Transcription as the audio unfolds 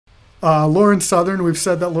Lauren Southern, we've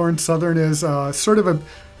said that Lauren Southern is sort of a,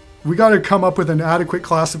 we got to come up with an adequate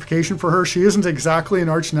classification for her. She isn't exactly an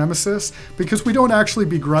arch nemesis because we don't actually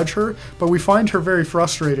begrudge her, but we find her very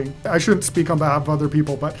frustrating. I shouldn't speak on behalf of other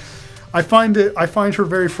people, but I find her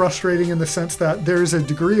very frustrating in the sense that there's a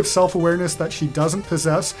degree of self-awareness that she doesn't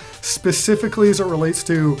possess, specifically as it relates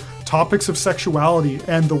to topics of sexuality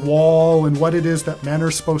and the wall and what it is that men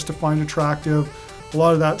are supposed to find attractive, a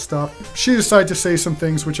lot of that stuff. She decided to say some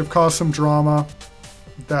things which have caused some drama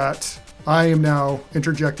that I am now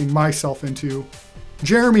interjecting myself into.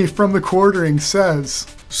 Jeremy from The Quartering says,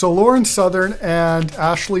 so Lauren Southern and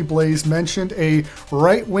Ashley Blaze mentioned a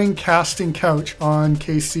right-wing casting couch on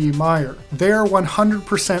KC Meyer. They're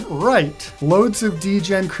 100% right. Loads of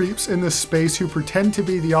degen creeps in this space who pretend to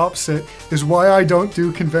be the opposite is why I don't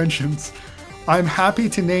do conventions. I'm happy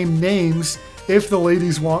to name names if the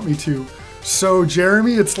ladies want me to. So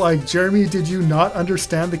Jeremy, it's like, Jeremy, did you not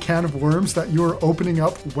understand the can of worms that you were opening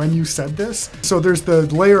up when you said this? So there's the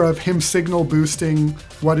layer of him signal boosting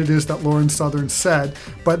what it is that Lauren Southern said,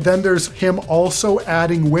 but then there's him also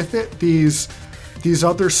adding with it these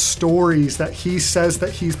other stories that he says that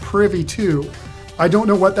he's privy to. I don't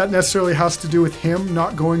know what that necessarily has to do with him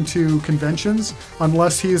not going to conventions,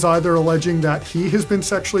 unless he is either alleging that he has been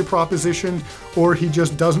sexually propositioned or he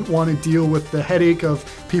just doesn't want to deal with the headache of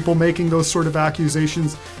people making those sort of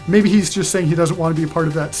accusations. Maybe he's just saying he doesn't want to be a part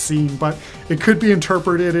of that scene, but it could be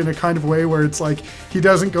interpreted in a kind of way where it's like he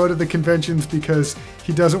doesn't go to the conventions because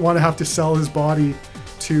he doesn't want to have to sell his body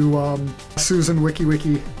to Susan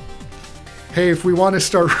WikiWiki. Hey, if we want to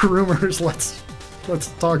start rumors, let's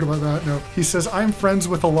talk about that. No. He says, I'm friends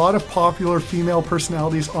with a lot of popular female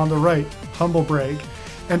personalities on the right, humble brag,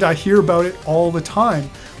 and I hear about it all the time.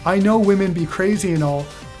 I know women be crazy and all,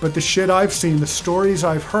 but the shit I've seen, the stories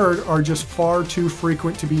I've heard are just far too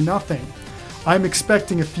frequent to be nothing. I'm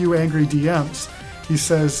expecting a few angry DMs. He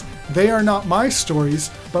says, they are not my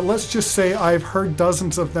stories, but let's just say I've heard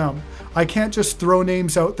dozens of them. I can't just throw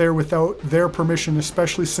names out there without their permission,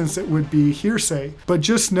 especially since it would be hearsay. But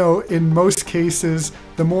just know, in most cases,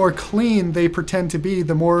 the more clean they pretend to be,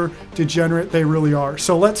 the more degenerate they really are.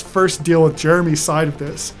 So let's first deal with Jeremy's side of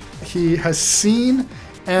this. He has seen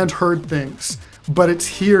and heard things, but it's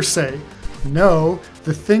hearsay. No,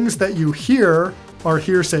 the things that you hear are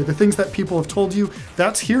hearsay. The things that people have told you,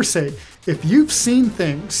 that's hearsay. If you've seen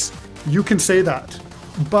things, you can say that.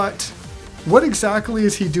 But what exactly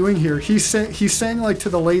is he doing here? He's saying like to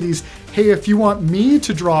the ladies, hey, if you want me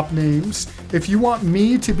to drop names, if you want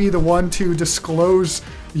me to be the one to disclose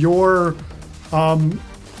your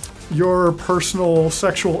personal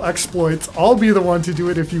sexual exploits, I'll be the one to do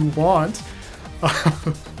it if you want.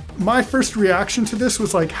 My first reaction to this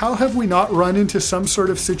was like, how have we not run into some sort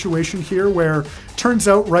of situation here where turns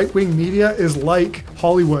out right-wing media is like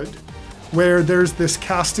Hollywood, where there's this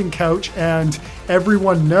casting couch and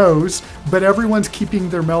everyone knows, but everyone's keeping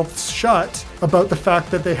their mouths shut about the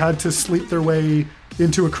fact that they had to sleep their way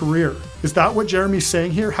into a career. Is that what Jeremy's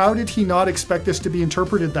saying here? How did he not expect this to be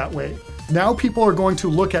interpreted that way? Now people are going to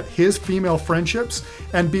look at his female friendships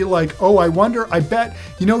and be like, oh, I wonder, I bet,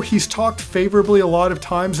 you know, he's talked favorably a lot of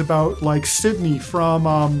times about like Sydney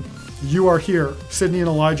from You Are Here, Sydney and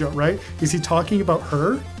Elijah, right? Is he talking about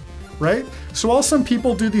her? Right? So while some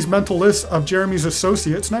people do these mental lists of Jeremy's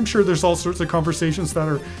associates, and I'm sure there's all sorts of conversations that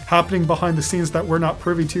are happening behind the scenes that we're not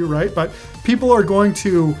privy to, right? But people are going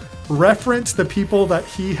to reference the people that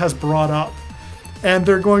he has brought up. And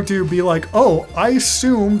they're going to be like, oh, I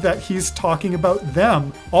assume that he's talking about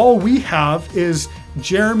them. All we have is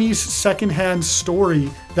Jeremy's secondhand story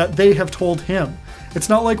that they have told him. It's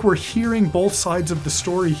not like we're hearing both sides of the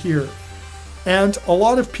story here. And a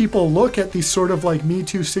lot of people look at these sort of like Me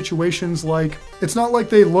Too situations like, it's not like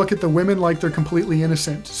they look at the women like they're completely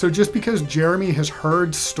innocent. So just because Jeremy has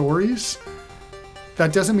heard stories,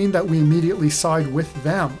 that doesn't mean that we immediately side with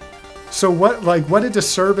them. So what a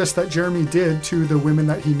disservice that Jeremy did to the women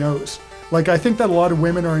that he knows. Like, I think that a lot of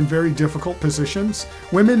women are in very difficult positions.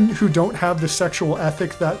 Women who don't have the sexual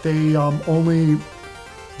ethic that they're only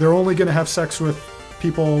going to have sex with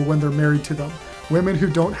people when they're married to them. Women who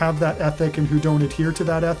don't have that ethic and who don't adhere to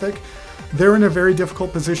that ethic, they're in a very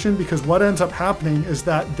difficult position because what ends up happening is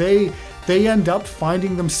that they end up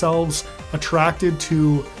finding themselves attracted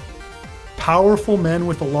to powerful men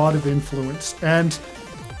with a lot of influence. And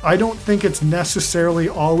I don't think it's necessarily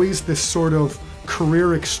always this sort of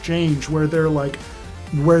career exchange where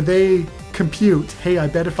they compute, hey, I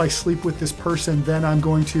bet if I sleep with this person, then I'm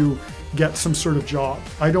going to get some sort of job.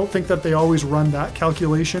 I don't think that they always run that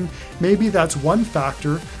calculation. Maybe that's one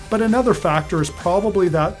factor, but another factor is probably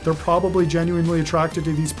that they're probably genuinely attracted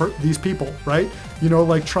to these people, right? You know,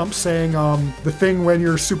 like Trump saying the thing when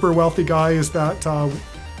you're a super wealthy guy is that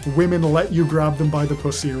women let you grab them by the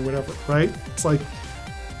pussy or whatever, right? It's like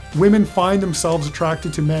women find themselves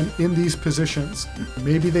attracted to men in these positions.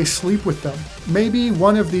 Maybe they sleep with them. Maybe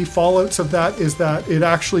one of the fallouts of that is that it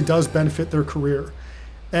actually does benefit their career.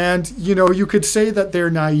 And, you know, you could say that they're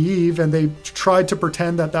naive and they tried to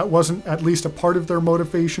pretend that that wasn't at least a part of their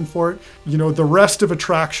motivation for it. You know, the rest of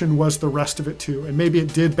attraction was the rest of it too. And maybe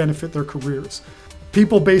it did benefit their careers.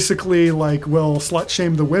 People basically like will slut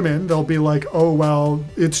shame the women. They'll be like, oh, well,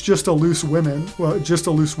 it's just a loose woman. Well, just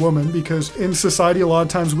a loose woman, because in society, a lot of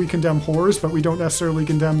times we condemn whores, but we don't necessarily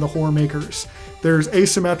condemn the whore makers. There's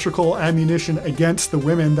asymmetrical ammunition against the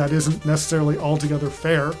women that isn't necessarily altogether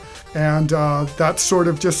fair. And that's sort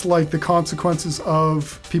of just like the consequences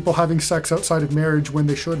of people having sex outside of marriage when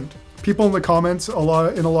they shouldn't. People in the comments in a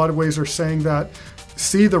lot of ways are saying that,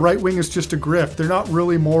 see, the right wing is just a grift. They're not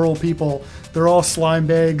really moral people. They're all slime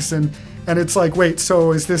bags. And it's like, wait,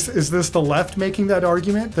 so is this the left making that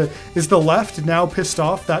argument? Is the left now pissed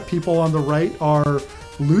off that people on the right are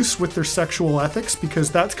loose with their sexual ethics? Because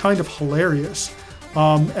that's kind of hilarious.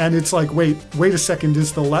 And it's like, wait a second,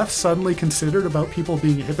 is the left suddenly considered about people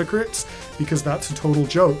being hypocrites? Because that's a total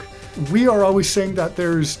joke. We are always saying that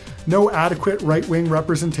there's no adequate right-wing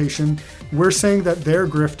representation. We're saying that they're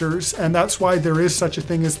grifters, and that's why there is such a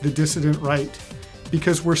thing as the dissident right.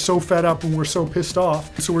 Because we're so fed up and we're so pissed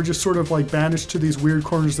off. So we're just sort of like banished to these weird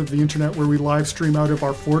corners of the internet where we live stream out of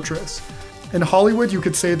our fortress. In Hollywood, you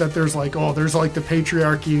could say that there's like, oh, there's like the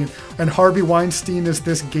patriarchy, and Harvey Weinstein is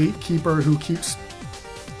this gatekeeper who gets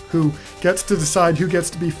to decide who gets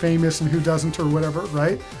to be famous and who doesn't or whatever,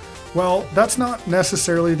 right? Well, that's not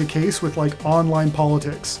necessarily the case with like online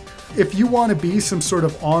politics. If you want to be some sort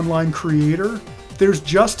of online creator, there's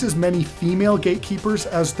just as many female gatekeepers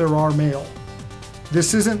as there are male.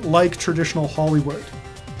 This isn't like traditional Hollywood.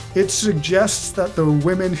 It suggests that the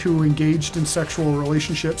women who engaged in sexual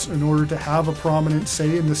relationships in order to have a prominent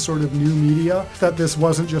say in this sort of new media, that this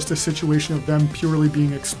wasn't just a situation of them purely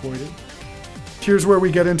being exploited. Here's where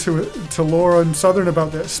we get into Lauren Southern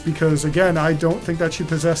about this, because again, I don't think that she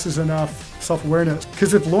possesses enough self-awareness.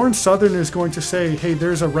 Because if Lauren Southern is going to say, hey,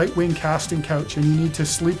 there's a right-wing casting couch and you need to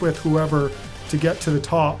sleep with whoever to get to the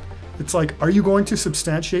top, it's like, are you going to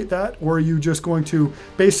substantiate that? Or are you just going to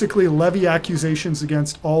basically levy accusations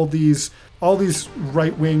against all these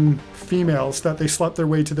right-wing females that they slept their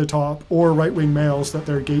way to the top, or right-wing males that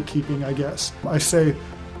they're gatekeeping, I guess. I say,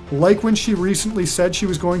 like when she recently said she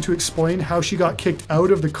was going to explain how she got kicked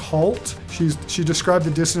out of the cult. She described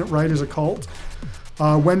the dissident right as a cult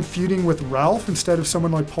when feuding with Ralph instead of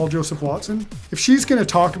someone like Paul Joseph Watson. If she's going to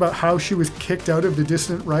talk about how she was kicked out of the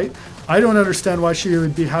dissident right, I don't understand why she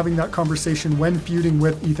would be having that conversation when feuding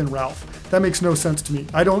with Ethan Ralph. That makes no sense to me.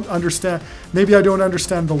 I don't understand. Maybe I don't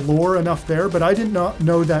understand the lore enough there, but I did not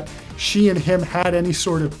know that she and him had any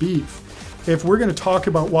sort of beef. If we're going to talk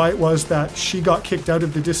about why it was that she got kicked out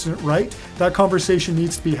of the dissident right, that conversation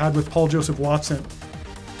needs to be had with Paul Joseph Watson,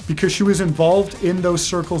 because she was involved in those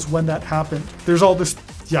circles when that happened. There's all this,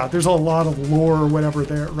 there's a lot of lore or whatever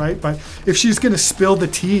there, right? But if she's going to spill the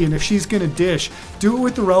tea and if she's going to dish, do it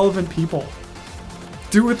with the relevant people.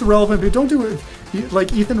 Do it with the relevant people. Don't do it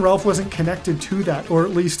like Ethan Ralph wasn't connected to that, or at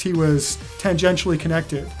least he was tangentially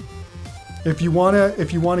connected. If you want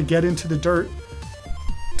to get into the dirt,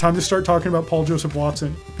 time to start talking about Paul Joseph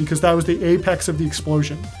Watson, because that was the apex of the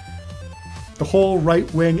explosion. The whole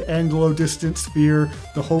right-wing Anglo-dissident sphere,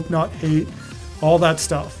 the hope not hate, all that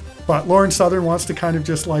stuff. But Lauren Southern wants to kind of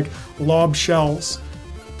just like lob shells.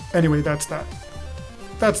 Anyway, that's that.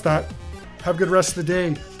 That's that. Have a good rest of the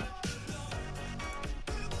day.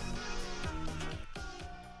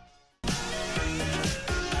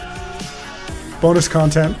 Bonus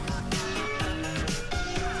content.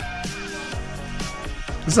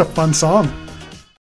 This is a fun song.